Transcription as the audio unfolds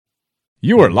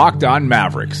You are Locked On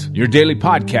Mavericks, your daily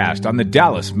podcast on the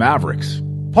Dallas Mavericks.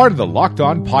 Part of the Locked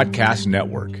On Podcast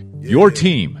Network, your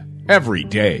team every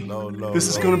day. This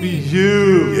is going to be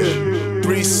huge. Yeah.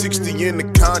 360 in the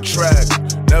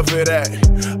contract, never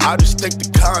that. I just take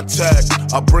the contact,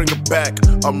 I bring it back.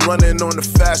 I'm running on the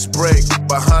fast break,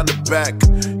 behind the back.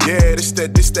 Yeah, this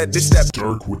that.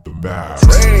 Dirk with the Mavs.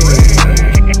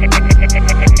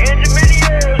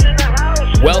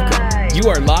 Welcome. You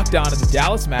are locked on to the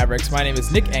Dallas Mavericks. My name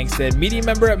is Nick Angstead, media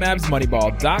member at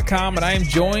MavsMoneyball.com, and I am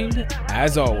joined,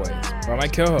 as always, by my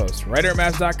co-host, writer at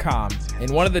Mavs.com,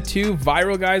 and one of the two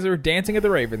viral guys who are dancing at the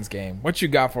Ravens game. What you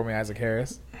got for me, Isaac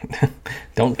Harris?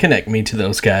 Don't connect me to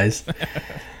those guys.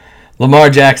 Lamar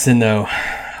Jackson, though,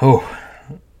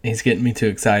 he's getting me too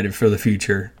excited for the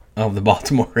future of the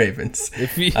Baltimore Ravens.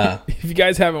 If you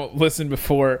guys haven't listened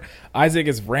before, Isaac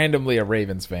is randomly a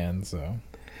Ravens fan, so...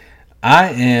 I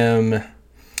am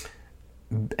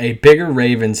a bigger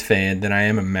Ravens fan than I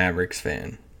am a Mavericks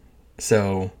fan.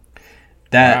 So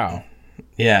that, wow.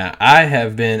 Yeah, I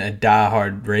have been a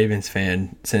diehard Ravens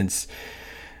fan since,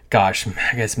 I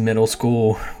guess middle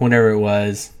school, whenever it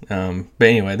was. But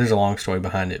anyway, there's a long story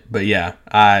behind it. But yeah,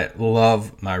 I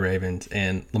love my Ravens,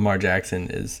 and Lamar Jackson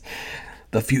is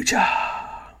the future.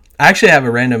 I actually have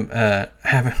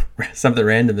something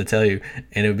random to tell you,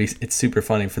 and it's super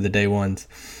funny for the day ones.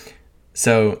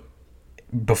 So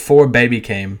before baby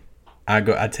came,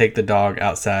 I take the dog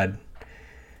outside.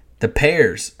 The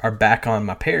pears are back on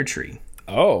my pear tree.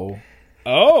 Oh.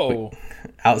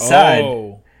 Outside.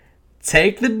 Oh.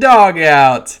 Take the dog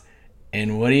out,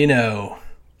 and what do you know?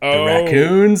 The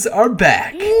raccoons are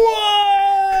back.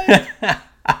 What?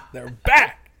 They're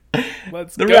back.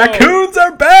 Let's go. The raccoons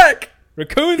are back.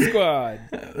 Raccoon Squad.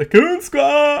 Raccoon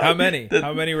Squad. How many?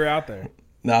 How many were out there?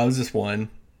 No, it was just one.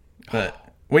 But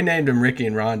we named him Ricky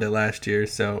and Rhonda last year,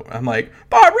 so I'm like,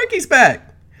 Bob, Ricky's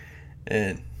back.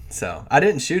 And so I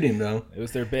didn't shoot him, though. It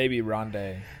was their baby,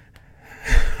 Rondé.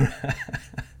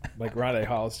 Like Rondé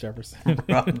Hollis Jefferson.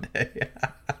 Rondé.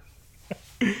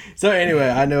 So anyway,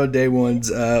 I know day ones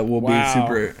will be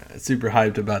super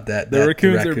hyped about that. The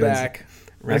raccoons are back.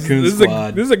 Raccoon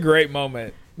Squad. This is a great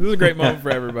moment. This is a great moment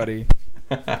for everybody.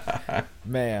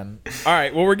 Man. All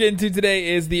right, what we're getting to today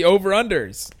is the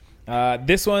over-unders.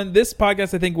 This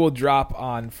podcast I think will drop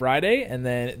on Friday, and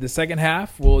then the second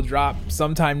half will drop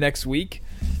sometime next week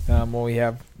when we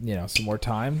have some more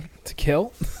time to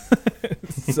kill.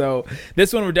 So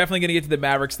this one we're definitely going to get to the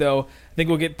Mavericks, though. I think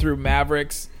we'll get through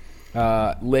Mavericks,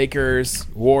 Lakers,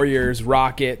 Warriors,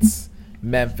 Rockets,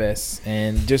 Memphis,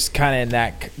 and just kind of in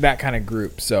that kind of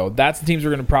group. So that's the teams we're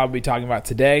going to probably be talking about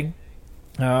today.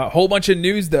 A whole bunch of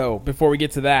news though before we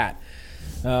get to that.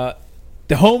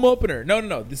 The home opener.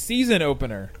 No. The season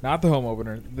opener. Not the home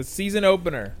opener. The season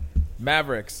opener.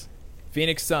 Mavericks.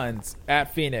 Phoenix Suns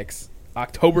at Phoenix.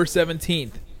 October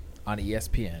 17th on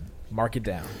ESPN. Mark it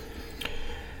down.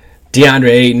 DeAndre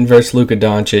Ayton versus Luka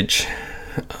Doncic.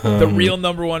 The real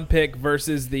number one pick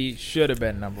versus the should have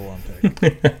been number one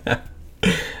pick.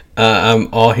 I'm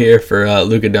all here for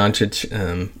Luka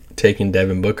Doncic taking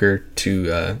Devin Booker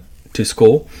to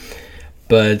school.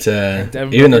 But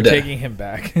even though taking him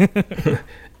back,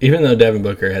 even though Devin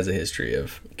Booker has a history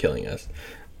of killing us,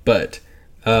 but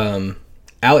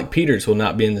Alec Peters will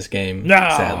not be in this game.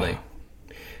 Sadly,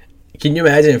 can you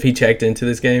imagine if he checked into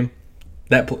this game?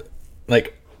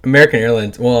 Like American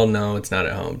Airlines. Well, no, it's not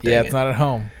at home. It's not at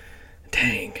home.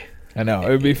 Dang. I know. It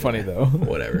would be funny though.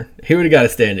 Whatever. He would have got a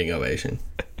standing ovation.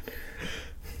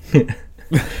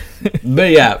 But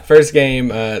yeah, first game,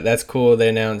 that's cool.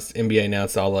 NBA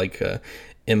announced all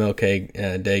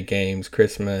MLK Day games,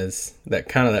 Christmas,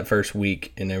 that first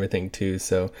week and everything too.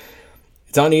 So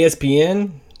it's on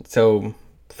ESPN. So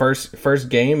first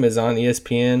game is on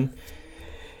ESPN.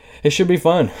 It should be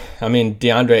fun. I mean,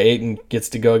 DeAndre Ayton gets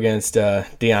to go against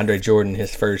DeAndre Jordan,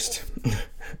 his first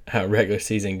regular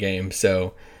season game.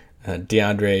 So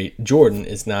DeAndre Jordan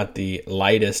is not the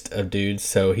lightest of dudes,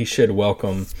 so he should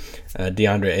welcome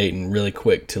DeAndre Ayton really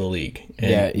quick to the league.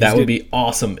 And that would be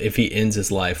awesome if he ends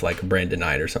his life like Brandon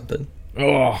Knight or something.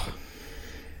 Oh,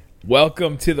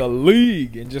 welcome to the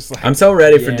league. And just like I'm so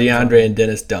ready for DeAndre and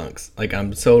Dennis dunks. Like,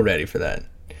 I'm so ready for that.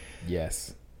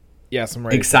 Yes, I'm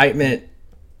ready. Excitement.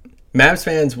 Mavs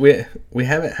fans, we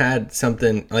haven't had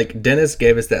something like Dennis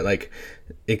gave us that like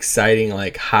exciting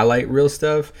like highlight reel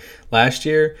stuff last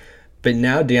year, but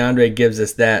now DeAndre gives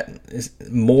us that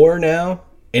more now,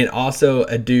 and also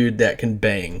a dude that can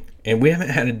bang. And we haven't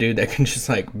had a dude that can just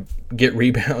like get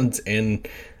rebounds and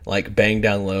like bang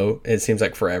down low, it seems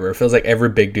like forever. It feels like every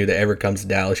big dude that ever comes to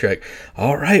Dallas, you're like,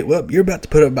 all right, well, you're about to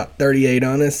put up about 38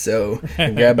 on us, so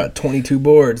grab about 22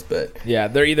 boards. But Yeah,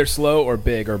 they're either slow or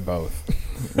big or both.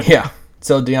 yeah,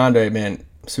 so DeAndre, man,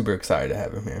 super excited to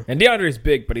have him here. And DeAndre's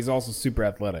big, but he's also super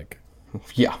athletic.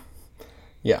 Yeah.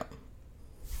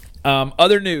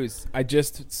 Other news, I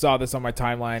just saw this on my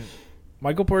timeline.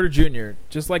 Michael Porter Jr.,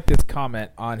 just like this comment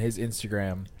on his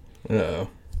Instagram. Uh-oh.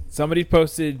 Somebody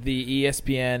posted the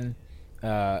ESPN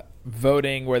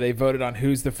voting where they voted on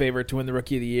who's the favorite to win the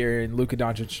Rookie of the Year, and Luka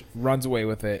Doncic runs away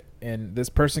with it. And this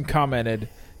person commented,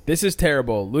 "This is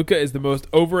terrible. Luka is the most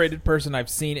overrated person I've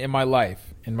seen in my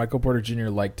life." And Michael Porter Jr.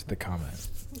 liked the comment.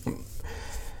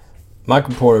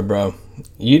 Michael Porter, bro,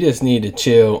 you just need to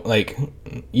chill. Like,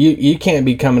 you can't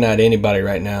be coming at anybody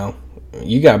right now.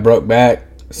 You got broke back,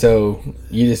 so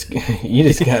you just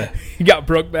gotta. He got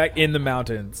broke back in the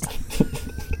mountains.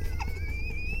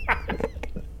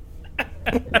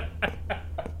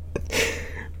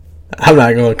 I'm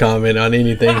not gonna comment on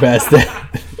anything past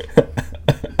that.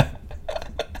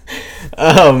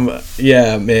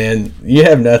 Yeah, man, you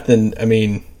have nothing. I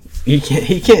mean, he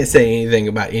can't say anything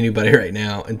about anybody right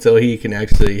now until he can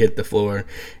actually hit the floor,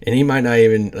 and he might not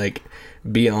even like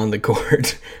be on the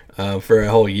court for a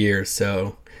whole year.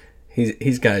 So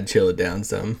he's got to chill it down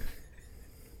some.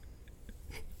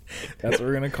 That's what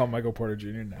we're gonna call Michael Porter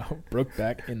Jr. now. Broke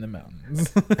back in the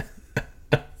mountains.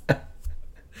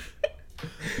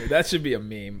 Dude, that should be a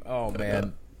meme. Oh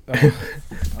man,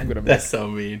 I'm gonna. That's so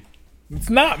mean. It's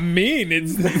not mean.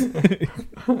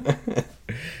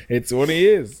 It's what he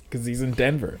is because he's in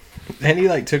Denver. And he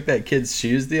like took that kid's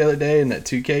shoes the other day in that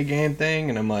 2K game thing,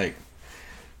 and I'm like,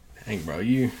 dang, bro,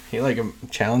 he like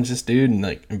challenged this dude and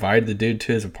like invited the dude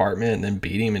to his apartment and then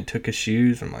beat him and took his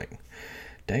shoes. I'm like,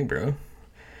 dang, bro.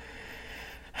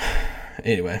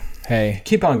 Anyway, Hey,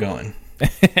 keep on going.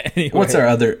 anyway, What's our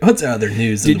other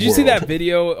news? Did in the you see world? that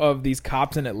video of these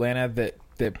cops in Atlanta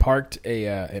that parked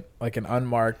an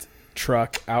unmarked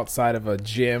truck outside of a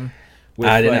gym? With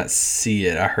I did not see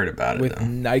it. I heard about it with though.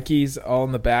 Nikes all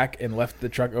in the back and left the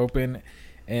truck open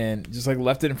and just like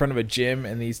left it in front of a gym,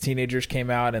 and these teenagers came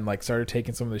out and like started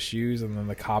taking some of the shoes, and then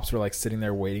the cops were like sitting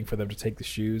there waiting for them to take the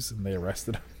shoes, and they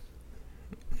arrested them.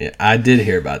 Yeah, I did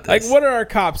hear about this. Like, what are our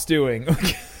cops doing?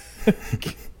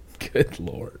 Good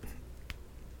Lord.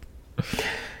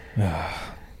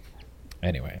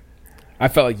 Anyway, I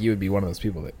felt like you would be one of those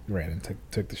people that ran and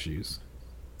took the shoes.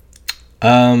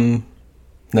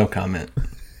 No comment.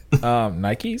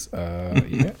 Nikes?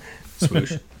 Yeah.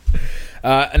 Swoosh.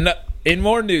 And in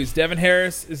more news, Devin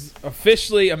Harris is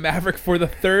officially a Maverick for the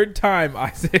third time,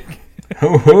 Isaac.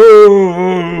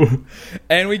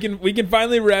 And we can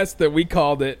finally rest that we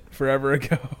called it forever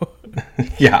ago.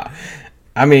 Yeah,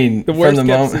 I mean, The worst from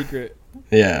the kept moment, secret.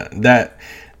 yeah, that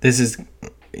this has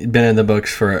been in the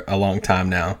books for a long time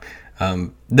now.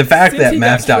 The fact Since that he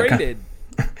got Mavs.com, traded.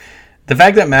 the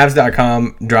fact that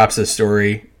Mavs.com drops a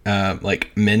story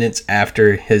like minutes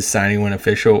after his signing went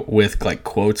official with like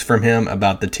quotes from him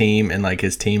about the team and like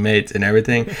his teammates and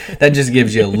everything, that just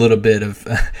gives you a little bit of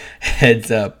heads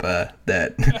up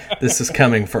that this is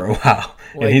coming for a while.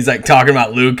 Like- and he's like talking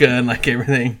about Luka and like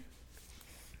everything.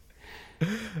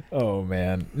 Oh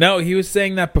man, no, he was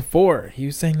saying that before.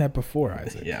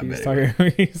 Isaac. Yeah, I he was bet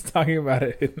talking. He was talking about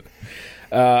it.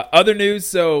 Other news.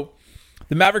 So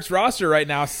the Mavericks roster right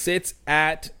now sits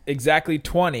at exactly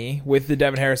 20 with the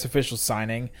Devin Harris official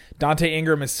signing. Dante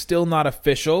Ingram is still not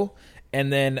official,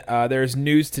 and then there's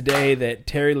news today that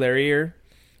Terry Larrier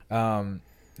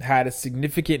had a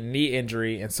significant knee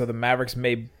injury, and so the Mavericks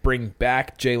may bring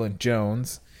back Jalen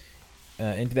Jones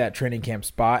into that training camp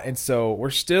spot. And so we're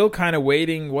still kind of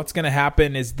waiting. What's going to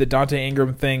happen? Is the Dante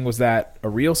Ingram thing, was that a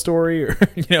real story? Or,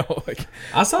 like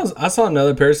I saw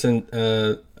another person,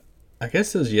 I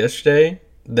guess it was yesterday,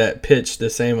 that pitched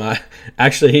the same.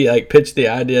 Actually, he like pitched the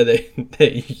idea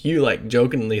that you like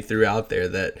jokingly threw out there,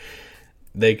 that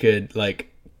they could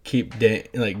like keep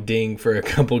Ding for a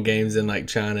couple games in like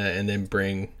China and then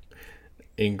bring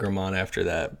Ingram on after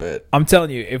that. But I'm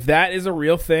telling you, if that is a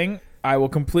real thing, I will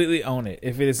completely own it.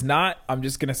 If it is not, I'm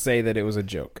just going to say that it was a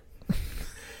joke.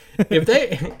 if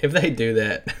they do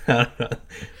that, I don't know,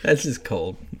 that's just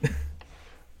cold.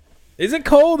 Is it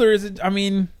cold or is it, I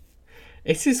mean,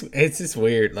 It's just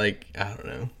weird. Like, I don't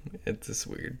know. It's just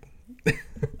weird. If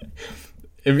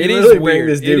you It is really bring weird.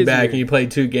 this It dude is back weird. and you play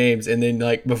 2 games and then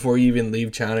like before you even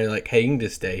leave China, you're like, hey, you can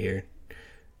just stay here.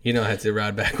 You don't have to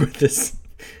ride back with this.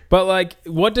 but like,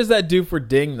 what does that do for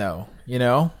Ding though?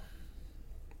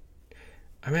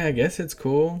 I mean, I guess it's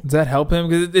cool. Does that help him?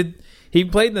 Because he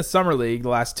played in the summer league the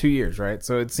last 2 years, right?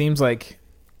 So it seems like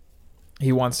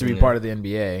he wants to be part of the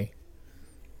NBA.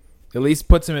 At least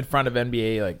puts him in front of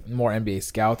NBA, like more NBA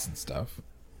scouts and stuff.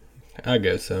 I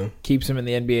guess so. Keeps him in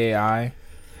the NBA eye.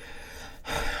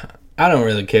 I don't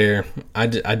really care. I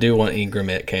do want Ingram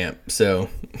at camp, so.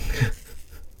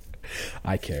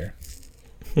 I care.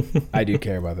 I do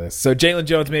care about this. So Jalen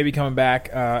Jones may be coming back.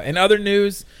 In other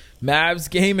news, Mavs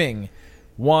Gaming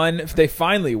won. They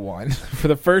finally won for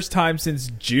the first time since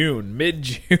June,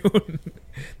 mid-June.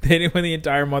 They didn't win the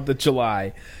entire month of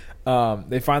July.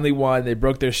 They finally won. They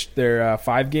broke their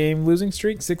 5-game losing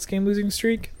streak, 6-game losing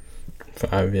streak.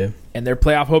 5, yeah. And their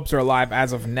playoff hopes are alive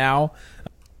as of now.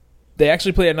 They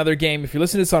actually play another game. If you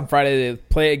listen to this on Friday, they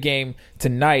play a game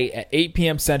tonight at 8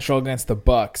 p.m. Central against the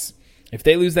Bucks. If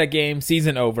they lose that game,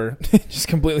 season over. Just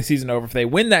completely season over. If they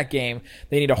win that game,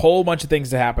 they need a whole bunch of things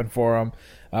to happen for them.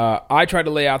 I tried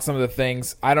to lay out some of the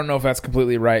things. I don't know if that's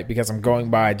completely right because I'm going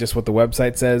by just what the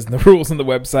website says and the rules on the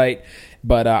website.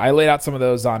 But I laid out some of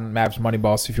those on Mavs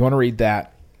Moneyball. So if you want to read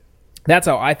that, that's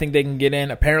how I think they can get in.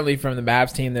 Apparently, from the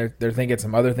Mavs team, they're thinking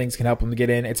some other things can help them to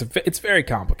get in. It's very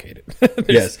complicated.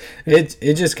 Yes,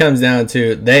 it just comes down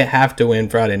to they have to win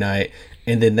Friday night,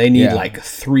 and then they need like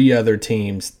 3 other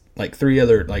teams, like 3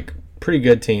 other like pretty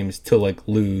good teams to like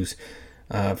lose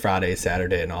Friday,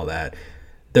 Saturday, and all that.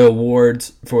 The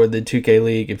awards for the 2K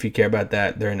League, if you care about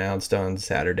that, they're announced on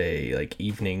Saturday, like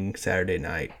evening, Saturday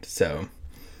night. So,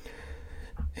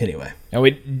 anyway.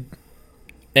 And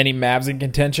any Mavs in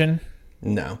contention?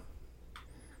 No.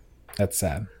 That's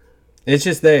sad. It's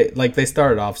just they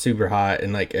started off super hot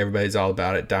and like everybody's all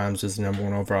about it. Dimes was the number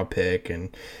 1 overall pick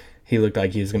and he looked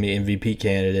like he was going to be MVP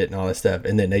candidate and all that stuff.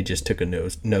 And then they just took a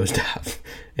nosedive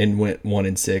and went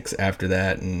 1-6 after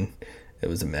that, and it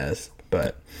was a mess.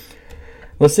 But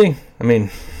we'll see. I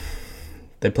mean,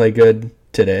 they play good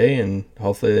today, and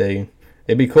hopefully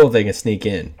it'd be cool if they can sneak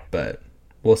in, but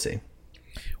we'll see.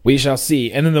 We shall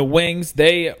see. And then the Wings,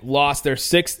 they lost their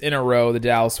 6th in a row, the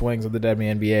Dallas Wings of the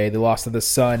WNBA. They lost to the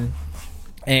Sun.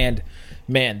 And,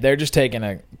 man, they're just taking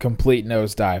a complete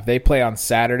nosedive. They play on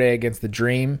Saturday against the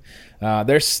Dream.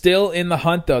 They're still in the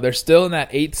hunt, though. They're still in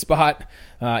that 8th spot,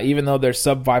 even though they're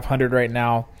sub 500 right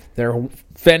now. They're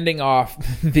fending off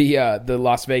the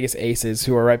Las Vegas Aces,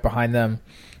 who are right behind them.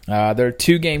 They're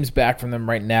 2 games back from them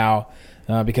right now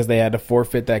because they had to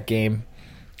forfeit that game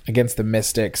against the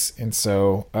Mystics. And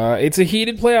so it's a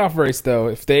heated playoff race, though.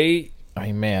 If they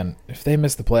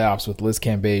miss the playoffs with Liz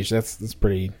Cambage,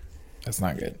 that's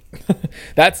not good.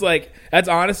 that's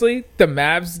honestly, the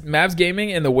Mavs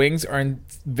Gaming and the Wings are in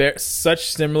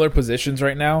such similar positions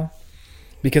right now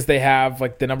because they have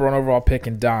like the number 1 overall pick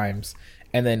in Dimes,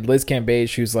 and then Liz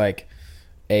Cambage, who's like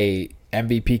a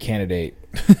MVP candidate,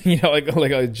 like a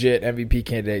legit MVP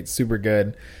candidate, super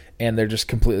good, and they're just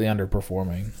completely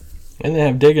underperforming. And they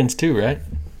have Diggins too, right?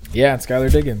 Yeah, and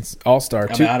Skylar Diggins, All-Star.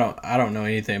 I don't know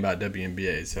anything about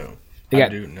WNBA, so I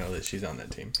do know that she's on that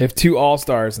team. They have 2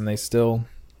 All-Stars, and they still,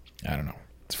 I don't know.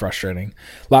 It's frustrating.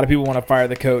 A lot of people want to fire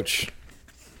the coach.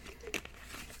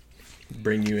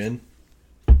 Bring you in?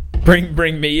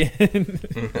 Bring me in.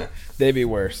 They'd be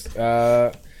worse.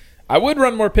 I would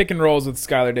run more pick and rolls with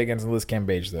Skylar Diggins and Liz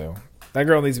Cambage, though. That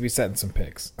girl needs to be setting some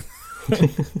picks.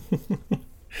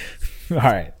 All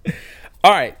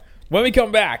right. When we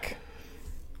come back,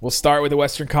 we'll start with the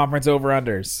Western Conference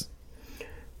over-unders.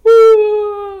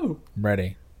 Woo! I'm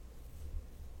ready.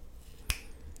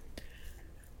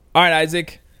 All right,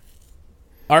 Isaac.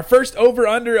 Our first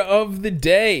over-under of the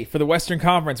day for the Western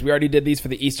Conference. We already did these for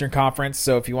the Eastern Conference,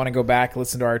 so if you want to go back,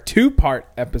 listen to our 2-part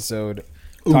episode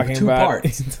talking about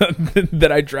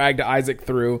that I dragged Isaac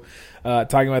through,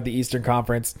 talking about the Eastern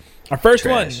Conference. Our first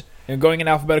one, and going in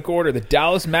alphabetical order, the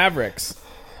Dallas Mavericks.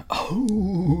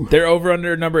 Oh. Their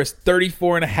over-under number is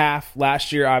 34.5.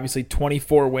 Last year, obviously,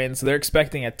 24 wins. So they're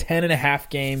expecting a 10.5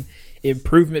 game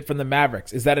improvement from the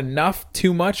Mavericks. Is that enough,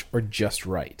 too much, or just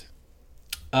right?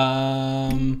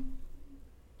 There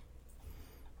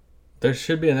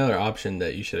should be another option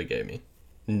that you should have gave me.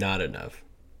 Not enough.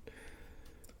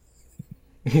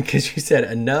 Because you said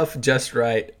enough, just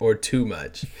right, or too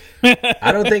much.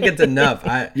 I don't think it's enough.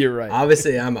 You're right.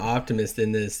 Obviously, I'm an optimist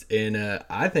in this, and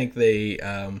I think they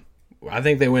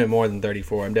win more than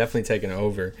 34. I'm definitely taking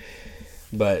over,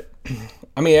 but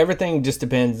I mean, everything just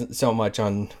depends so much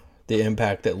on the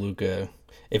impact that Luka.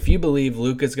 If you believe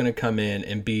Luka's going to come in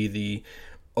and be the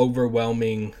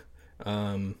overwhelming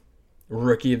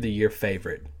rookie of the year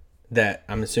favorite, that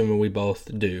I'm assuming we both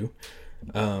do.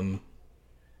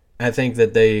 I think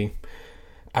they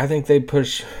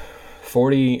push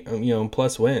 40,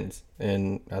 plus wins,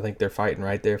 and I think they're fighting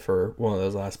right there for one of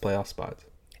those last playoff spots.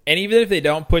 And even if they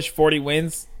don't push 40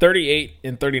 wins, 38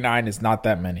 and 39 is not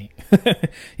that many.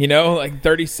 Like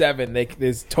 37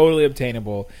 is totally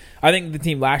obtainable. I think the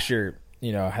team last year,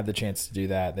 had the chance to do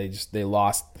that. They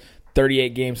lost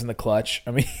 38 games in the clutch.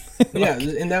 I mean, yeah,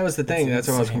 and that was the thing. That's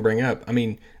what I was going to bring up. I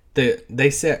mean, they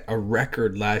set a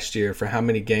record last year for how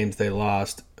many games they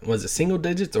lost. Was it single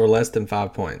digits or less than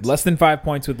 5 points? Less than 5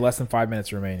 points with less than 5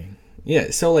 minutes remaining.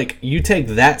 Yeah, so like you take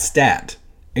that stat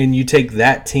and you take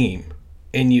that team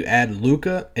and you add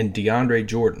Luka and DeAndre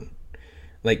Jordan.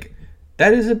 Like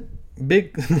that is a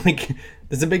big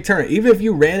it's a big turn. Even if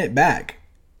you ran it back,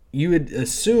 you would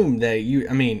assume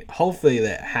that hopefully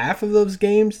that half of those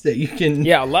games that you can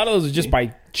a lot of those are just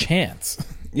by chance.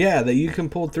 Yeah, that you can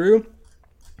pull through.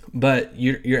 But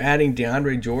you're adding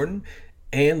DeAndre Jordan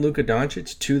and Luka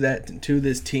Doncic to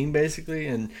this team basically,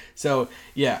 and so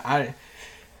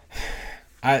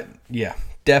I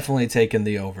definitely taking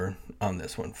the over on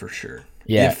this one for sure.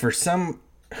 Yeah. If for some,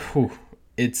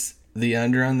 it's the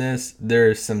under on this. There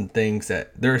are some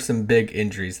big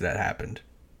injuries that happened.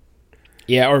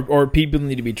 Yeah, or people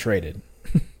need to be traded.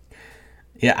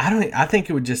 Yeah, I think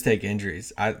it would just take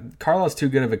injuries. Carlos too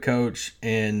good of a coach,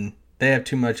 and they have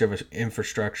too much of an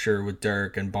infrastructure with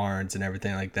Dirk and Barnes and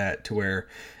everything like that to where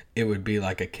it would be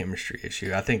like a chemistry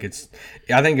issue. I think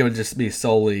it would just be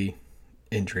solely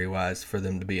injury wise for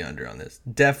them to be under on this.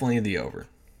 Definitely the over.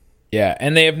 Yeah,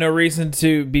 and they have no reason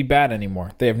to be bad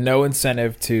anymore. They have no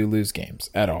incentive to lose games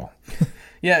at all.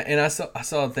 Yeah, and I saw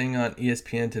a thing on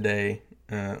ESPN today,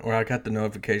 or I got the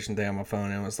notification thing on my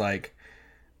phone, and it was like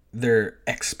their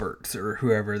experts or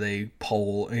whoever they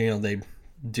poll, they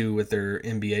do with their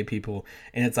NBA people,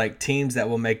 and it's like teams that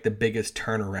will make the biggest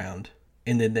turnaround,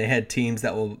 and then they had teams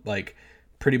that will like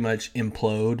pretty much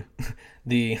implode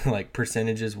the like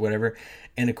percentages, whatever.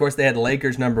 And of course they had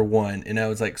Lakers number 1, and that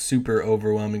was like super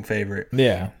overwhelming favorite.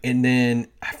 Yeah. And then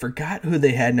I forgot who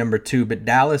they had number 2, but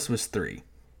Dallas was 3,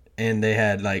 and they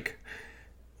had like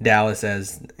Dallas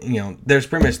as there's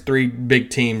pretty much 3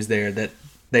 big teams there that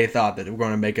they thought that were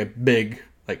going to make a big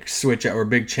like switch out or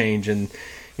big change in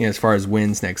as far as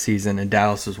wins next season, and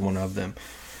Dallas was one of them.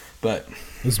 But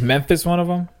was Memphis one of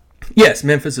them? Yes,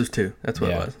 Memphis was 2. That's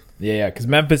what it was. Yeah, because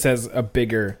Memphis has a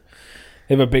bigger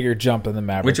jump than the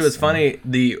Mavericks. Which was funny.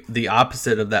 The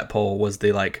opposite of that poll was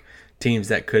the like teams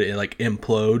that could like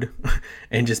implode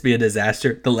and just be a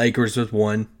disaster. The Lakers was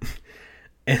 1,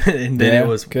 and then it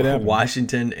was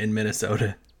Washington and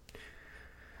Minnesota.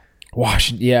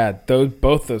 Washington, yeah,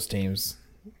 both those teams.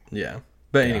 Yeah,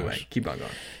 but anyway, keep on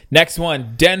going. Next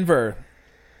one, Denver.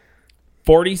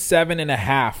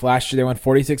 47.5. Last year they won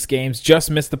 46 games.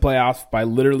 Just missed the playoffs by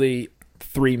literally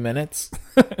 3 minutes.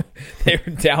 They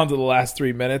were down to the last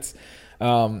 3 minutes.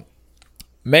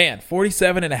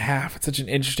 47.5. It's such an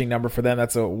interesting number for them.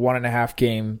 That's a 1.5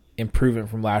 game improvement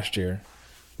from last year.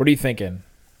 What are you thinking?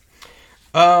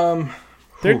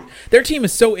 Their team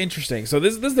is so interesting. So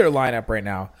this is their lineup right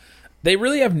now. They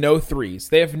really have no threes.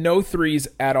 They have no threes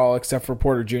at all except for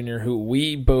Porter Jr., who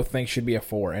we both think should be a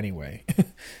 4 anyway.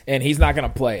 And he's not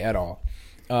going to play at all.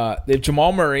 They have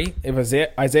Jamal Murray. They have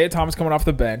Isaiah Thomas coming off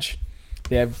the bench.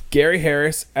 They have Gary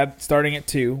Harris starting at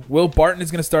 2. Will Barton is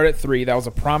going to start at 3. That was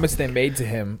a promise they made to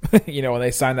him when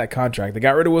they signed that contract. They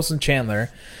got rid of Wilson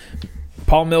Chandler.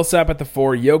 Paul Millsap at the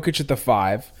 4. Jokic at the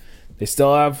 5. They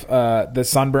still have the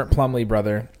sunburnt Plumlee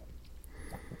brother.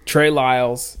 Trey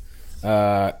Lyles.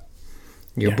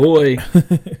 Your boy.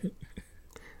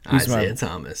 Isaiah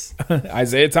Thomas.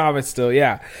 Isaiah Thomas still,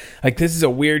 yeah. Like, this is a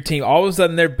weird team. All of a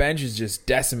sudden, their bench is just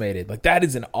decimated. Like, that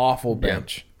is an awful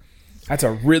bench. Yeah. That's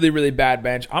a really, really bad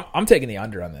bench. I'm taking the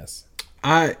under on this.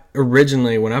 I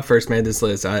originally, when I first made this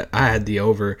list, I had the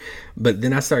over, but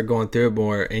then I started going through it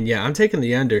more, and I'm taking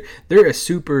the under. They're a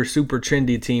super, super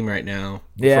trendy team right now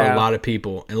for a lot of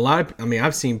people. And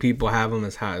I've seen people have them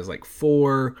as high as like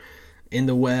 4 in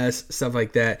the West, stuff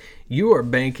like that. You are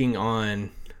banking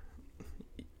on,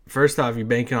 first off, you're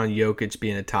banking on Jokic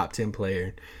being a top 10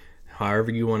 player, however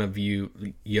you want to view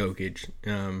Jokic.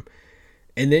 And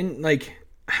then, like,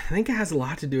 I think it has a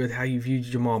lot to do with how you view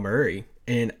Jamal Murray.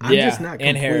 And I'm just not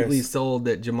completely sold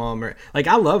that Jamal Murray. Like,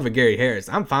 I love a Gary Harris.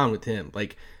 I'm fine with him.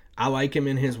 Like, I like him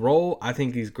in his role. I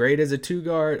think he's great as a 2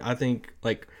 guard. I think,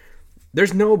 like,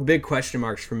 there's no big question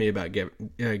marks for me about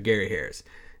Gary Harris.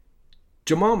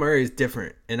 Jamal Murray is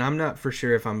different, and I'm not for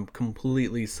sure if I'm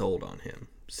completely sold on him.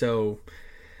 So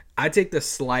I take the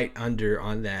slight under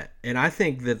on that, and I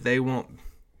think that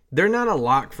they're not a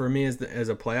lock for me as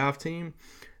a playoff team.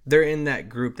 They're in that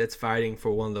group that's fighting for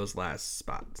one of those last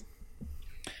spots.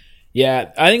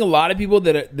 Yeah, I think a lot of people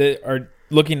that are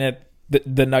looking at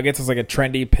the Nuggets as like a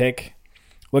trendy pick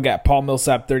look at Paul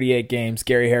Millsap, 38 games,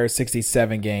 Gary Harris,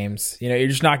 67 games. You're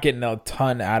just not getting a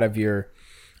ton out of your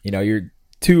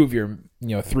two of your,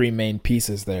 three main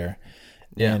pieces there.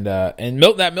 Yeah. And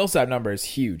that Millsap number is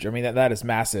huge. I mean, that is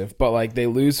massive. But like they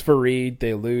lose Fareed,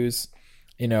 they lose,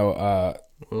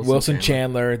 Wilson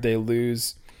Chandler, they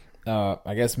lose,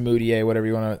 I guess Moutier, whatever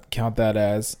you want to count that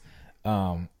as.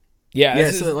 So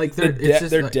like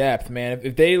their depth, man.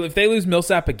 If they lose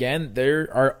Millsap again, they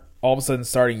are all of a sudden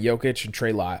starting Jokic and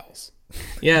Trey Lyles.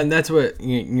 Yeah, and that's what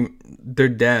their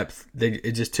depth.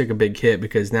 It just took a big hit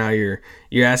because now you're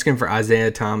asking for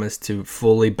Isaiah Thomas to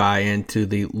fully buy into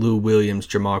the Lou Williams,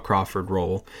 Jamal Crawford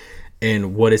role,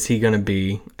 and what is he going to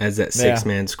be as that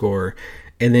 6-man scorer?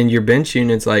 And then your bench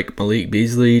units like Malik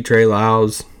Beasley, Trey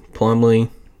Lyles, Plumlee,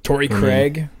 Torrey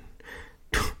Craig.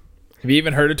 Have you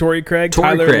even heard of Torrey Craig?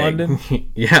 Tyler Craig. London?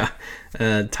 Yeah.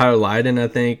 Tyler Lydon, I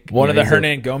think. One of the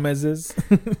Hernan Gomez's.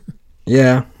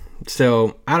 Yeah.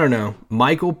 So, I don't know.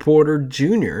 Michael Porter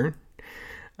Jr.,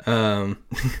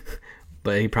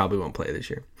 but he probably won't play this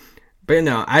year. But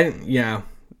no,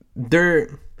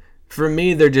 for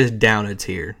me, they're just down a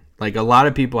tier. Like, a lot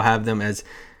of people have them as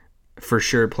for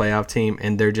sure playoff team,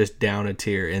 and they're just down a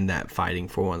tier in that fighting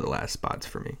for one of the last spots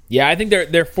for me. Yeah, I think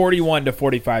they're 41 to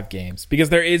 45 games because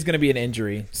there is going to be an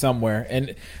injury somewhere.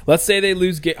 And let's say they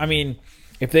lose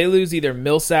if they lose either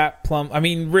Millsap,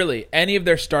 really any of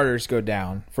their starters go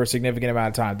down for a significant amount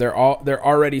of time, they're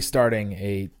already starting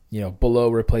a below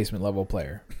replacement level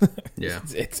player. Yeah,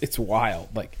 it's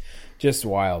wild, like just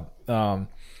wild.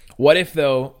 What if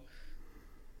though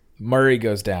Murray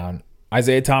goes down,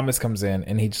 Isaiah Thomas comes in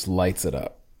and he just lights it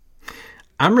up?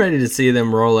 I'm ready to see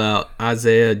them roll out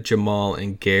Isaiah, Jamal,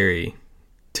 and Gary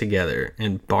together,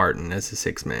 and Barton as a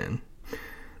 6-man.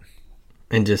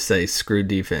 And just say, screw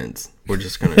defense. We're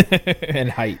just going to... and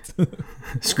height.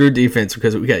 Screw defense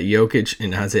because we got Jokic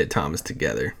and Isaiah Thomas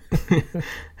together.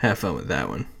 Have fun with that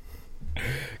one.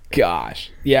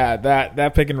 Gosh. Yeah,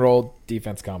 that pick and roll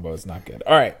defense combo is not good.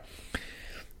 All right.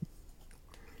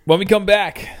 When we come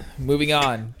back, moving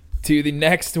on to the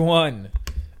next one.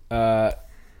 The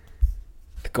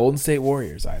Golden State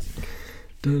Warriors, Isaac.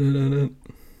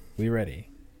 We ready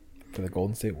for the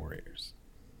Golden State Warriors?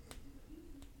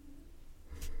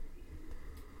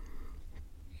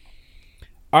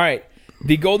 All right,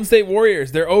 the Golden State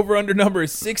Warriors, their over-under number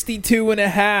is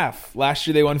 62.5. Last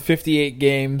year they won 58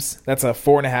 games. That's a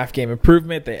 4.5 game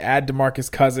improvement. They add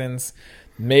DeMarcus Cousins.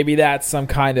 Maybe that's some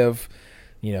kind of,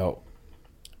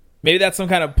 maybe that's some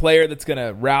kind of player that's going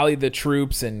to rally the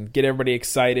troops and get everybody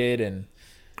excited. And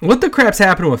what the crap's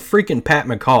happening with freaking Pat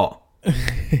McCall?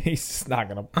 He's just not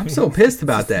going to. I'm so pissed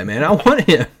about that, man. I want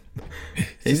him.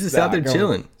 He's just out there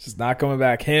chilling. Just not coming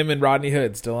back. Him and Rodney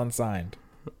Hood still unsigned.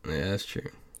 Yeah, that's true.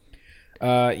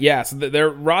 So their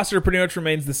roster pretty much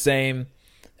remains the same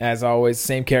as always.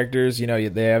 Same characters. They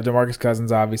have DeMarcus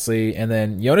Cousins, obviously. And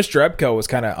then Jonas Jerebko was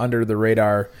kind of under the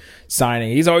radar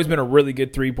signing. He's always been a really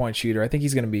good three-point shooter. I think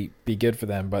he's going to be good for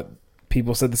them. But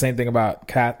people said the same thing about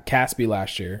Caspi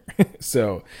last year.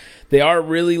 So they are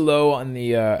really low on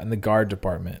the in the guard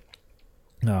department.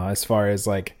 As far as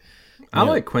like... I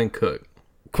like Quinn Cook.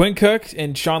 Quinn Cook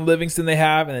and Sean Livingston they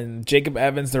have, and then Jacob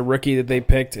Evans, their rookie that they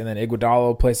picked, and then Iguodala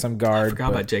will play some guard. I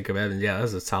forgot about Jacob Evans. Yeah, that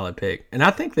was a solid pick. And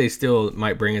I think they still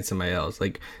might bring in somebody else.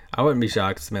 Like, I wouldn't be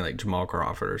shocked if somebody like Jamal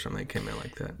Crawford or something came in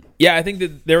like that. Yeah, I think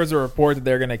that there was a report that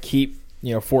they're going to keep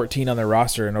 14 on their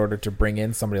roster in order to bring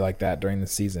in somebody like that during the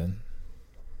season.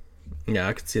 Yeah,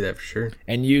 I could see that for sure.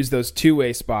 And use those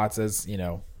two-way spots as,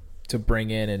 to bring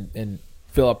in and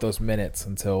fill up those minutes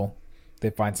until they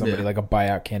find somebody like a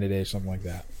buyout candidate or something like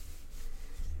that.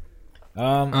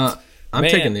 I'm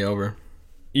taking the over.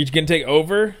 You can take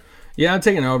over? Yeah, I'm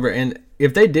taking over. And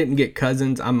if they didn't get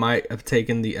Cousins, I might have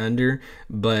taken the under.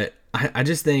 But I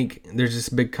just think there's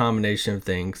just a big combination of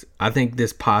things. I think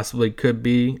this possibly could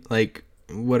be like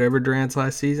whatever Durant's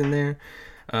last season there.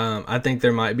 I think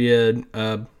there might be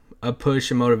a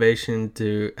push and motivation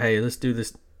to, hey, let's do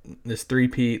this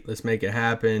three-peat. Let's make it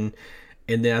happen.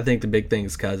 And then I think the big thing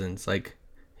is Cousins. Like,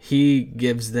 he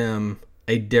gives them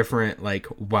a different, like,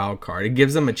 wild card. It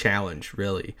gives them a challenge,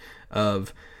 really,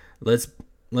 of let's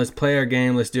play our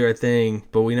game, let's do our thing,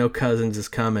 but we know Cousins is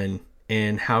coming,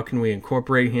 and how can we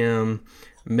incorporate him,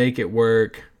 make it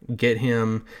work, get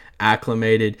him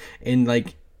acclimated, and,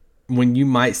 like, when you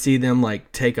might see them, like,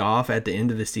 take off at the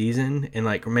end of the season and,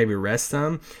 like, maybe rest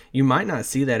some, you might not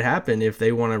see that happen if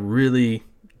they want to really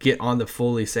get on the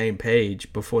fully same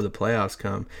page before the playoffs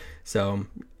come. So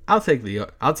I'll take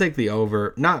the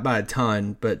over, not by a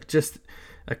ton, but just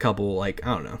a couple, like,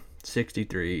 I don't know,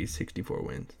 63, 64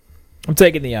 wins. I'm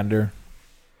taking the under.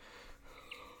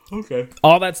 Okay.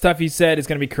 All that stuff you said is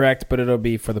going to be correct, but it'll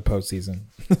be for the postseason.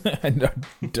 I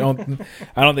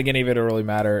don't think any of it will really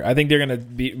matter. I think they're going to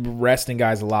be resting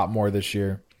guys a lot more this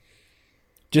year.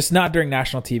 Just not during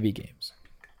national TV games.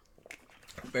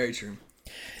 Very true.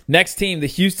 Next team, the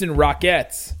Houston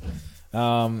Rockets.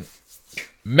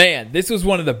 Man, this was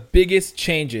one of the biggest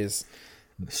changes.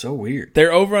 So weird.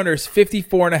 Their over-under is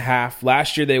 54.5.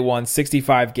 Last year they won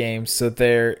 65 games, so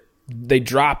they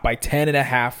dropped by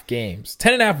 10.5 games.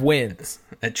 10.5 wins.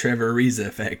 That Trevor Ariza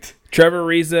effect. Trevor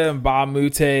Ariza and Bob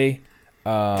Mute.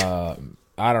 I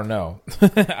don't know.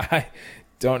 I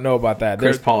don't know about that.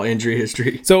 Chris Paul injury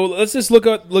history. So let's just look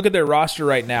at their roster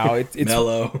right now. It's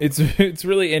Melo. It's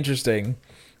really interesting.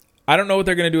 I don't know what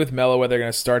they're going to do with Melo, whether they're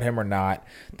going to start him or not.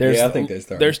 I think they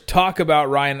start. There's talk about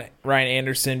Ryan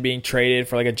Anderson being traded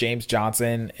for like a James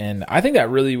Johnson, and I think that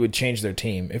really would change their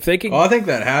team if they could. Oh, I think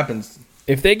that happens.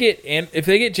 If they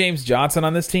get James Johnson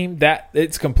on this team, that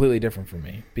it's completely different for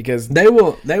me because they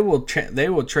will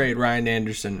trade Ryan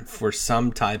Anderson for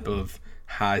some type of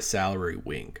high salary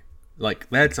wing. Like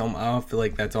I feel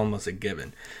like that's almost a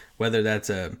given, whether that's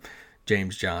a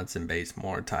James Johnson,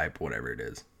 Bazemore type, whatever it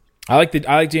is. I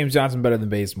like James Johnson better than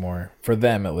Bazemore for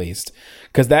them at least,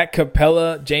 because that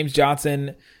Capella, James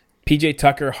Johnson, PJ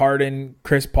Tucker, Harden,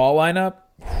 Chris Paul lineup,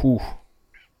 whew,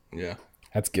 yeah,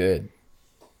 that's good.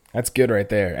 That's good right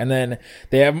there. And then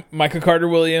they have Michael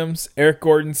Carter-Williams, Eric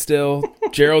Gordon still,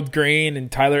 Gerald Green,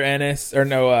 and Tyler Ennis, or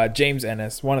no, James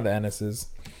Ennis, one of the Ennises.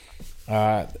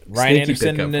 Ryan Sneaky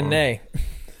Anderson pickup and Nene.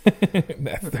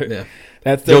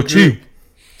 That's Yo, their group.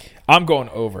 I'm going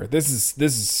over. This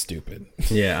is stupid.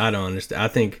 Yeah, I don't understand. I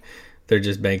think they're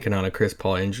just banking on a Chris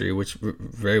Paul injury, which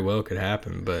very well could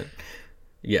happen. But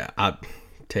yeah, I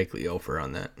take the over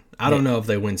on that. I don't know if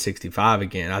they win 65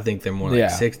 again. I think they're more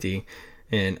like 60.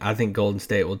 And I think Golden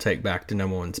State will take back the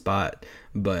number one spot.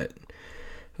 But,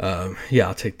 yeah,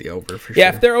 I'll take the over for sure.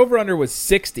 Yeah, if their over-under was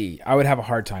 60, I would have a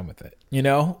hard time with it, you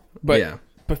know? But, yeah.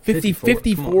 But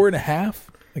 54 and a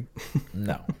half? Like,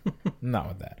 no, not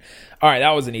with that. All right,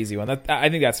 that was an easy one. I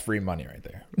think that's free money right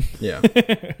there. Yeah.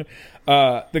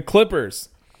 The Clippers.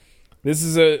 This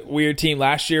is a weird team.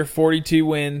 Last year, 42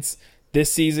 wins.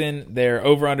 This season, their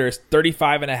over-under is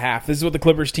 35.5. This is what the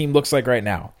Clippers team looks like right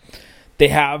now. They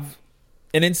have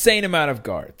an insane amount of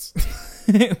guards.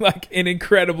 Like an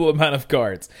incredible amount of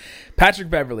guards. Patrick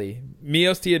Beverley,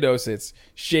 Milos Teodosic,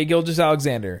 Shai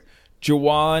Gilgeous-Alexander,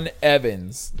 Juwan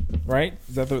Evans, right?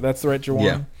 That's the right Juwan?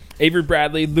 Yeah. Avery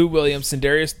Bradley, Lou Williams,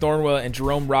 Sindarius Thornwell, and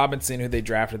Jerome Robinson, who they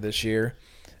drafted this year.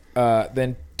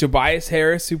 Then Tobias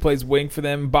Harris, who plays wing for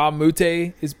them. Bob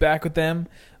Mute is back with them.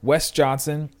 Wes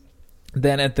Johnson.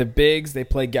 Then at the bigs, they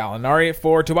play Gallinari at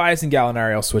 4. Tobias and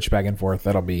Gallinari will switch back and forth.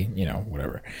 That'll be,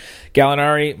 whatever.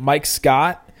 Gallinari, Mike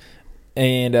Scott,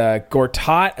 and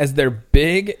Gortat as their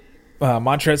big.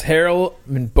 Montrezl Harrell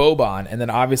and Boban. And then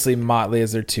obviously Motley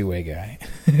as their two-way guy.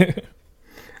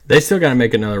 They still got to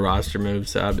make another roster move,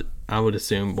 so I would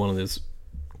assume one of those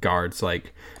guards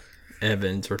like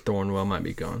Evans or Thornwell might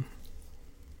be gone.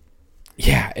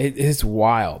 Yeah, it is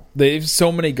wild. They have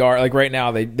so many guards. Like right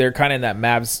now, they're kind of in that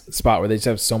Mavs spot where they just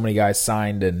have so many guys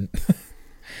signed, and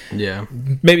yeah,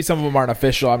 maybe some of them aren't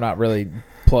official. I'm not really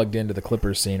plugged into the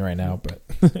Clippers scene right now, but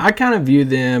I kind of view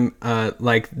them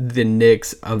like the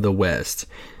Knicks of the West.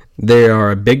 They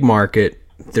are a big market.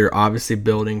 They're obviously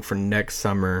building for next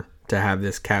summer to have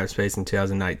this cap space in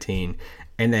 2019,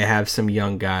 and they have some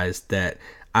young guys that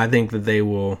I think that they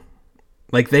will.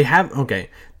 Like they have,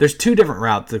 there's two different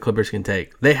routes the Clippers can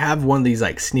take. They have one of these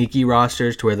like sneaky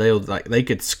rosters to where they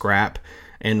could scrap,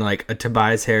 and like a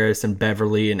Tobias Harris and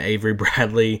Beverly and Avery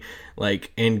Bradley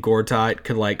and Gortat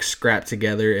could like scrap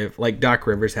together if like Doc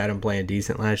Rivers had them playing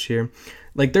decent last year.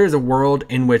 Like there's a world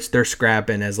in which they're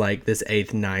scrapping as like this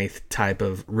 8th, 9th type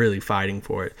of really fighting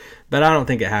for it. But I don't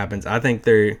think it happens. I think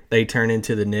they turn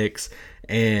into the Knicks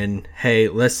and hey,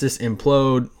 let's just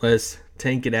implode, let's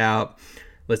tank it out.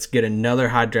 Let's get another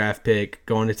high draft pick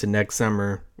going into next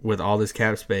summer with all this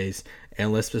cap space,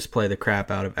 and let's just play the crap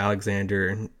out of Alexander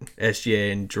and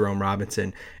SGA and Jerome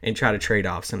Robinson and try to trade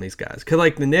off some of these guys. Because,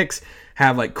 like, the Knicks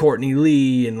have, like, Courtney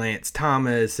Lee and Lance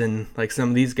Thomas and, like, some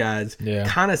of these guys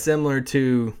kind of similar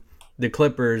to the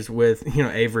Clippers with,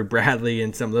 Avery Bradley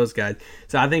and some of those guys.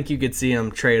 So I think you could see them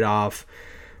trade off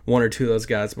one or two of those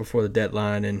guys before the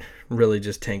deadline and really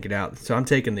just tank it out. So I'm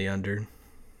taking the under.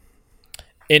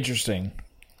 Interesting.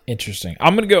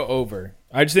 I'm gonna go over.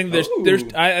 I just think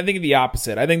I think the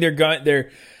opposite. I think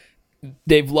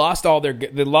they've lost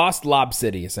they lost Lob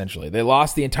City essentially. They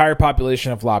lost the entire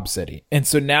population of Lob City, and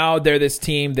so now they're this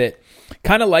team that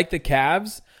kind of like the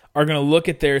Cavs are gonna look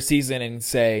at their season and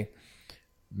say,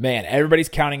 man, everybody's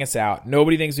counting us out.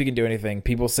 Nobody thinks we can do anything.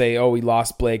 People say, oh, we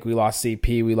lost Blake, we lost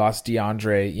CP, we lost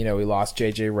DeAndre, we lost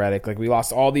JJ Redick. Like, we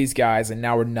lost all these guys, and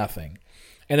now we're nothing.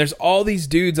 And there's all these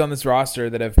dudes on this roster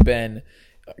that have been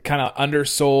kind of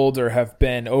undersold or have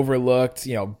been overlooked.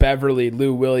 Beverly,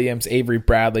 Lou Williams, Avery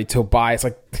Bradley, Tobias,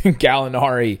 like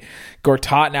Gallinari.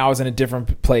 Gortat now is in a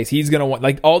different place. He's going to want,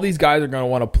 like, all these guys are going to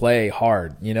want to play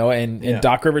hard, and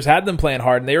Doc Rivers had them playing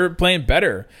hard, and they were playing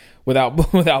better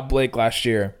without Blake last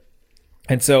year.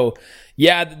 And so,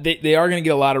 yeah, they are going to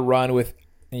get a lot of run with,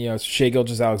 Shai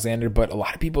Gilgeous-Alexander, but a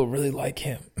lot of people really like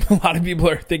him. A lot of people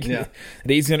are thinking that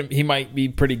he might be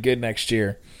pretty good next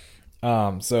year.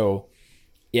 So,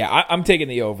 yeah, I'm taking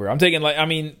the over. I'm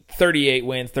taking 38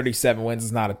 wins, 37 wins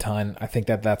is not a ton. I think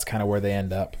that's kind of where they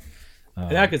end up.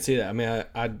 And I could see that. I mean,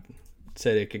 I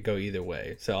said it could go either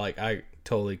way. So, I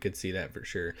totally could see that for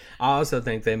sure. I also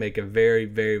think they make a very,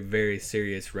 very, very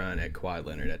serious run at Kawhi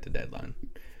Leonard at the deadline.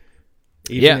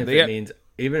 Even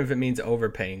if it means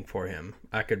overpaying for him,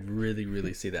 I could really,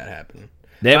 really see that happen.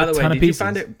 They have a ton of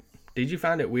pieces. Did you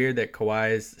find it weird that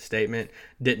Kawhi's statement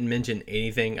didn't mention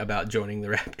anything about joining the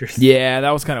Raptors? Yeah,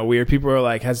 that was kind of weird. People were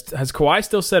like, has Kawhi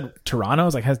still said Toronto? I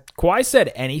was like, has Kawhi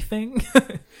said anything?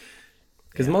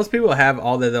 Because most people have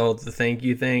all the thank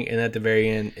you thing, and at the very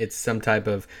end, it's some type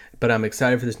of, but I'm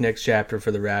excited for this next chapter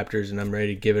for the Raptors, and I'm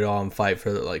ready to give it all and fight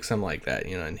for something like that,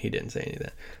 and he didn't say any of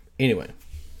that. Anyway.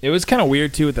 It was kind of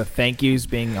weird, too, with the thank yous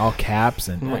being all caps.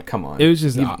 And I'm like, come on. It was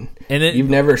just odd. You've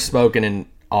never spoken in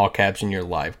all caps in your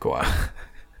life, Kawhi.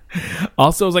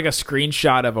 Also, it was like a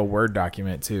screenshot of a Word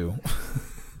document, too.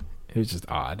 It was just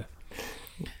odd.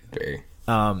 Very.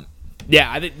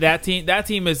 Yeah, I think that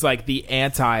team is like the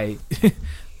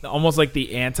almost like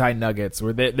the anti-Nuggets,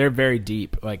 where they're very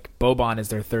deep. Like, Boban is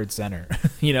their third center.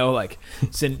 Like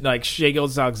Shai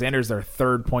Gilgeous-Alexander is their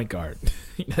third point guard.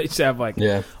 They just have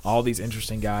all these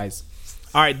interesting guys.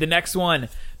 All right, the next one,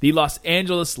 the Los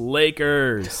Angeles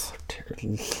Lakers.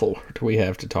 Lord, we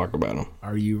have to talk about them.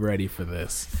 Are you ready for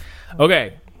this?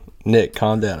 Okay. Nick,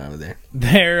 calm down over there.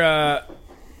 They're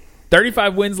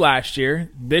 35 wins last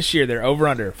year. This year, they're over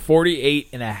under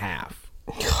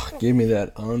 48.5. Give me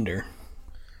that under.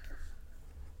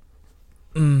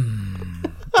 I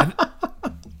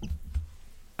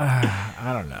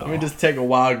don't know. Let me just take a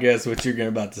wild guess what you're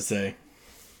about to say.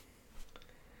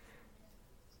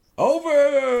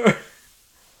 Over.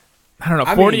 I don't know.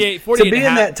 48 to be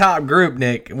in that top group,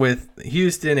 Nick, with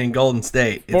Houston and Golden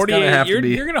State, it's 48. Gonna have to be.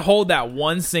 You're gonna hold that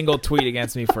one single tweet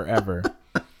against me forever.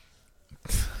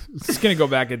 Just gonna go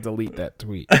back and delete that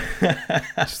tweet.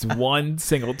 Just one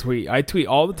single tweet. I tweet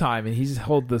all the time, and he just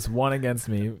holds this one against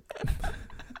me.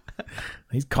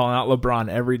 He's calling out LeBron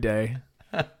every day.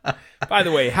 By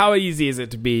the way, how easy is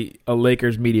it to be a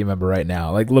Lakers media member right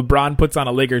now? Like, LeBron puts on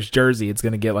a Lakers jersey, it's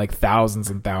going to get like thousands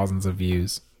and thousands of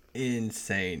views.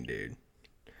 Insane, dude.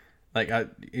 Like,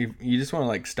 you just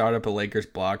want to start up a Lakers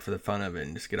blog for the fun of it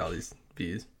and just get all these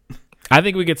views. I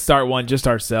think we could start one just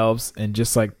ourselves and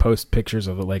just post pictures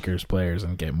of the Lakers players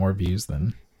and get more views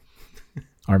than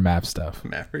our map stuff.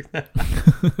 Maverick.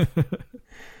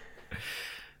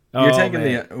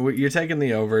 You're taking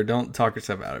the over. Don't talk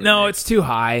yourself out of it. No, it's too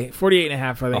high. 48.5,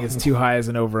 I think it's too high as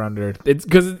an over-under. It's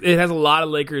because it has a lot of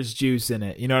Lakers juice in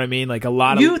it. You know what I mean? Like, a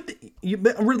lot of...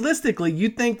 realistically, you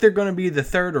think they're going to be the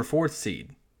third or fourth seed.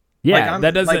 Yeah,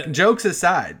 that doesn't... jokes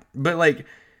aside, but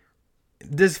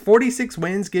does 46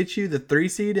 wins get you the 3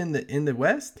 seed in the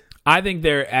West? I think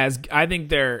they're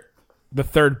the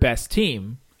third best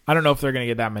team. I don't know if they're going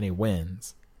to get that many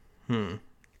wins. Okay.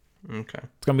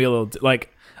 It's going to be a little...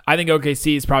 I think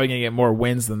OKC is probably going to get more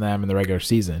wins than them in the regular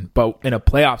season. But in a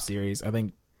playoff series, I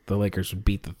think the Lakers would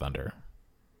beat the Thunder.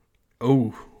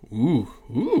 Oh,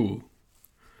 ooh.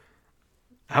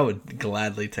 I would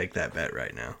gladly take that bet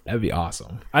right now. That'd be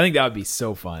awesome. I think that would be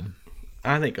so fun.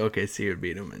 I think OKC would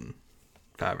beat them in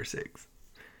 5 or 6.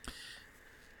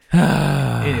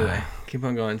 Anyway, keep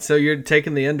on going. So you're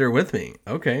taking the under with me.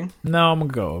 Okay. No, I'm going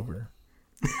to go over.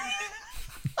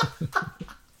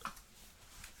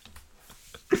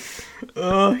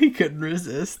 Oh, he couldn't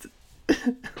resist.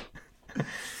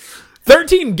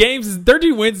 13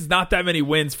 wins is not that many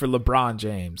wins for LeBron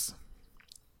James.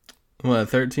 Well, a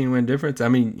 13-win difference? I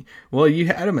mean, well, you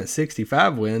had him at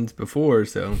 65 wins before,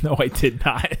 so... No, I did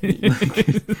not.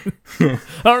 I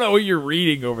don't know what you're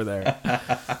reading over there.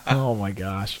 Oh, my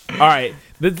gosh. All right,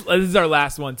 this is our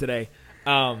last one today.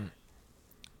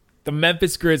 The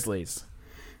Memphis Grizzlies.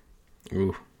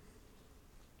 Ooh.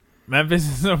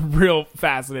 Memphis is a real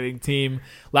fascinating team.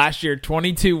 Last year,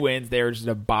 22 wins. They were just an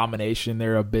abomination.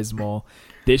 They're abysmal.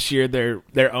 This year,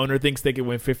 their owner thinks they can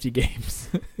win 50 games.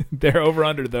 Their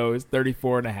over-under, though, is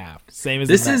 34.5. Same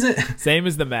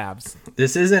as the Mavs.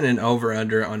 This isn't an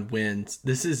over-under on wins.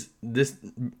 This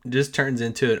just turns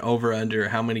into an over-under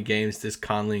how many games does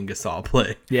Conley and Gasol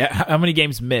play. Yeah, how many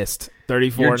games missed?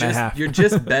 34.5. You're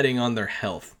just betting on their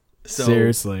health. So,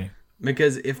 seriously.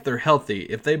 Because if they're healthy,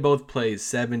 if they both play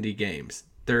 70 games,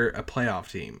 they're a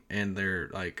playoff team, and they're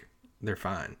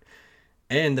fine.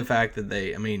 And the fact that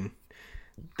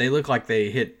they look like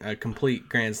they hit a complete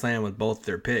grand slam with both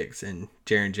their picks, and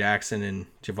Jaren Jackson and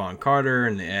Javon Carter,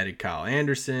 and they added Kyle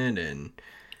Anderson and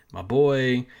my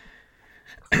boy.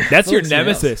 That's your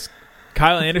nemesis.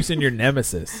 Kyle Anderson, your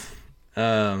nemesis.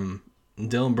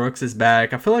 Dylan Brooks is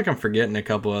back. I feel like I'm forgetting a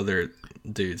couple other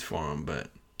dudes for him,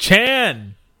 but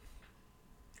Chan.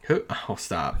 Who? Oh,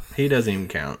 stop. He doesn't even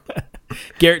count.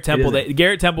 Garrett Temple.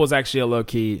 Garrett Temple is actually a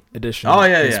low-key addition. Oh,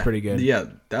 yeah, He's pretty good. Yeah,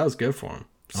 that was good for him.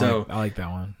 So I like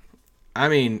that one. I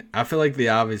mean, I feel like the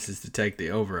obvious is to take the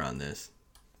over on this.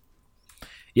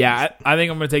 Yeah, I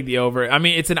think I'm going to take the over. I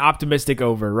mean, it's an optimistic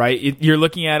over, right? You're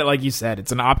looking at it like you said.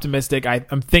 It's an optimistic.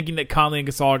 I'm thinking that Conley and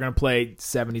Gasol are going to play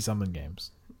 70-something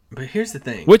games. But here's the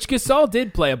thing. Which Gasol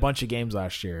did play a bunch of games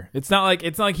last year. It's not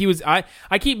like he was. I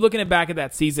keep looking back at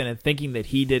that season and thinking that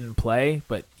he didn't play,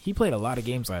 but he played a lot of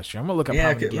games last year. I'm gonna look up.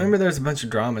 Yeah, remember there was a bunch of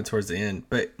drama towards the end.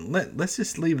 But let's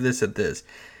just leave this at this.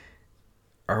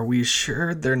 Are we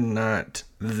sure they're not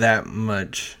that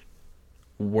much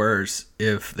worse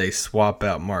if they swap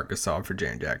out Marc Gasol for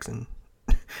Jaren Jackson?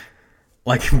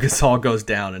 Like if Gasol goes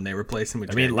down and they replace him with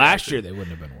Jaren last Jackson. year they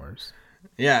wouldn't have been worse.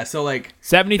 Yeah, so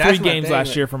 73 games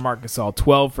last year for Marc Gasol,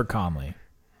 12 for Conley.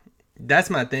 That's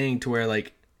my thing to where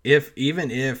even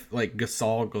if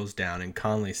Gasol goes down and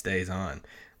Conley stays on,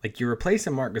 you're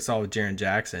replacing Marc Gasol with Jaren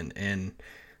Jackson, and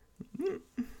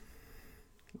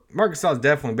Marc Gasol is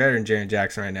definitely better than Jaren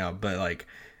Jackson right now, but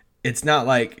it's not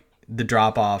like the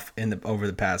drop off over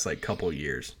the past couple of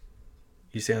years.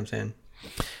 You see what I'm saying?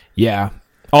 Yeah.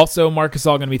 Also, Marc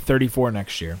Gasol going to be 34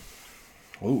 next year.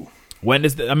 Ooh. When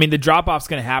does the drop off's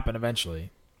going to happen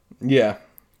eventually? Yeah.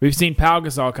 We've seen Pau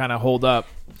Gasol kind of hold up,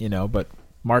 but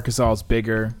Marc Gasol's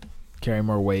bigger, carry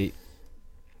more weight.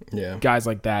 Yeah. Guys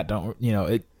like that don't,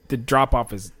 the drop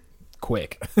off is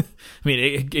quick.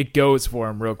 It goes for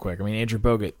him real quick. Andrew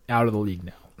Bogut out of the league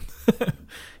now.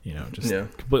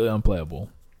 Completely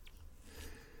unplayable.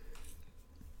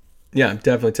 Yeah, I'm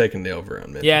definitely taking the over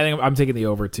on Memphis. Yeah, I think I'm taking the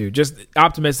over too. Just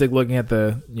optimistic looking at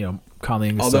the, Conley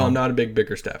and Gasol. Although I'm not a big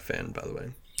Bickerstaff fan, by the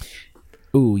way.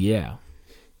 Ooh, yeah.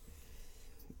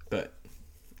 But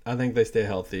I think they stay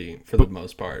healthy for the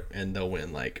most part, and they'll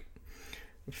win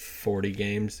 40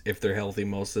 games. If they're healthy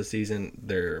most of the season,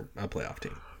 they're a playoff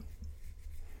team.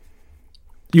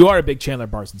 You are a big Chandler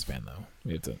Parsons fan, though.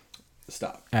 We have to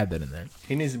stop. Add that in there.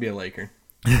 He needs to be a Laker.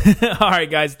 All right,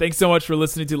 guys. Thanks so much for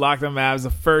listening to Locked On Mavs.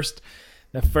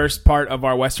 The first part of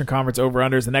our Western Conference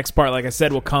over-unders. The next part, like I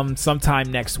said, will come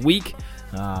sometime next week.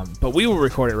 But we will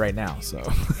record it right now. So,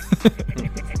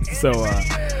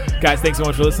 guys, thanks so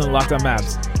much for listening to Locked On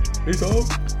Mavs. Peace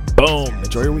out. Boom.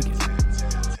 Enjoy your weekend.